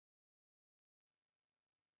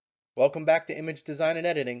Welcome back to Image Design and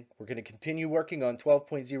Editing. We're going to continue working on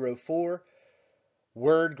 12.04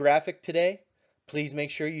 Word Graphic today. Please make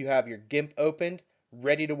sure you have your GIMP opened,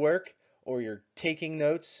 ready to work, or you're taking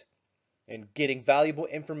notes and getting valuable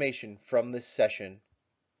information from this session.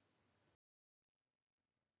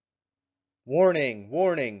 Warning,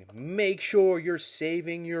 warning, make sure you're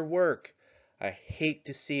saving your work. I hate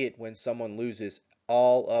to see it when someone loses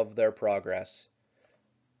all of their progress.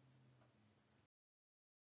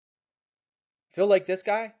 Feel like this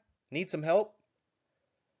guy? Need some help?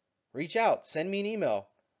 Reach out, send me an email.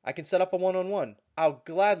 I can set up a one-on-one. I'll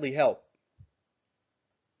gladly help.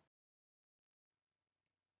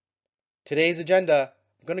 Today's agenda,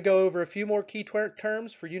 I'm going to go over a few more key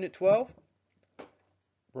terms for Unit 12.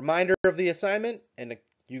 Reminder of the assignment, and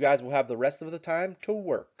you guys will have the rest of the time to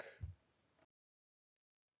work.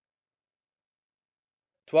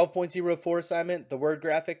 12.04 assignment, the word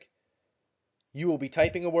graphic. You will be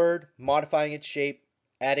typing a word, modifying its shape,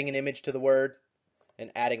 adding an image to the word, and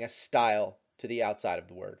adding a style to the outside of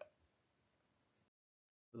the word.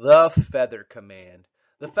 The feather command.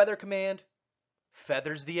 The feather command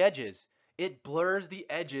feathers the edges. It blurs the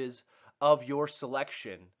edges of your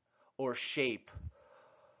selection or shape.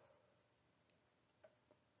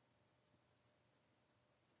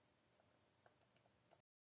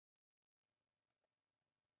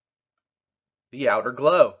 The outer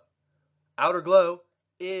glow. Outer glow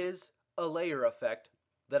is a layer effect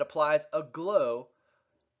that applies a glow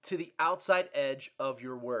to the outside edge of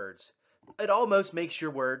your words. It almost makes your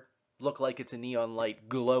word look like it's a neon light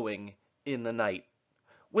glowing in the night.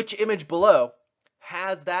 Which image below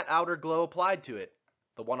has that outer glow applied to it?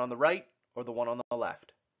 The one on the right or the one on the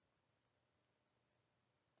left?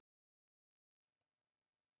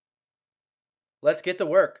 Let's get to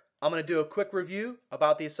work. I'm going to do a quick review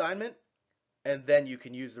about the assignment, and then you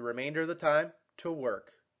can use the remainder of the time to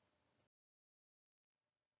work.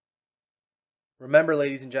 Remember,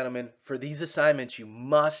 ladies and gentlemen, for these assignments, you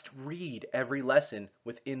must read every lesson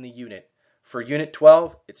within the unit. For Unit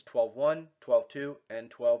 12, it's 12.1, 12.2,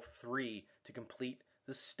 and 12.3 to complete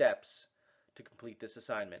the steps to complete this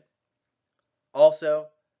assignment. Also,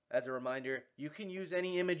 as a reminder, you can use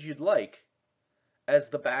any image you'd like as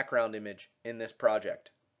the background image in this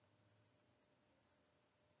project.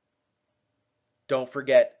 Don't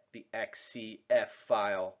forget the XCF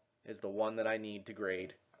file is the one that I need to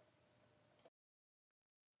grade.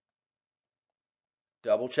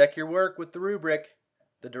 Double check your work with the rubric.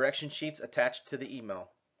 The direction sheet's attached to the email.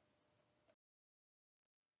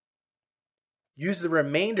 Use the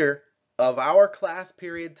remainder of our class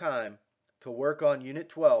period time to work on Unit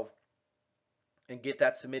 12 and get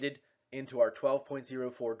that submitted into our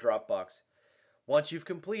 12.04 Dropbox. Once you've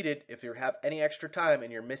completed, if you have any extra time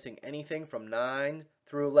and you're missing anything from 9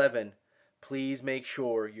 through 11, please make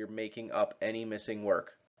sure you're making up any missing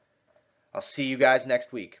work. I'll see you guys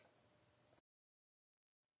next week.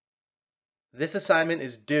 This assignment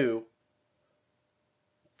is due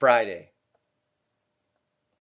Friday.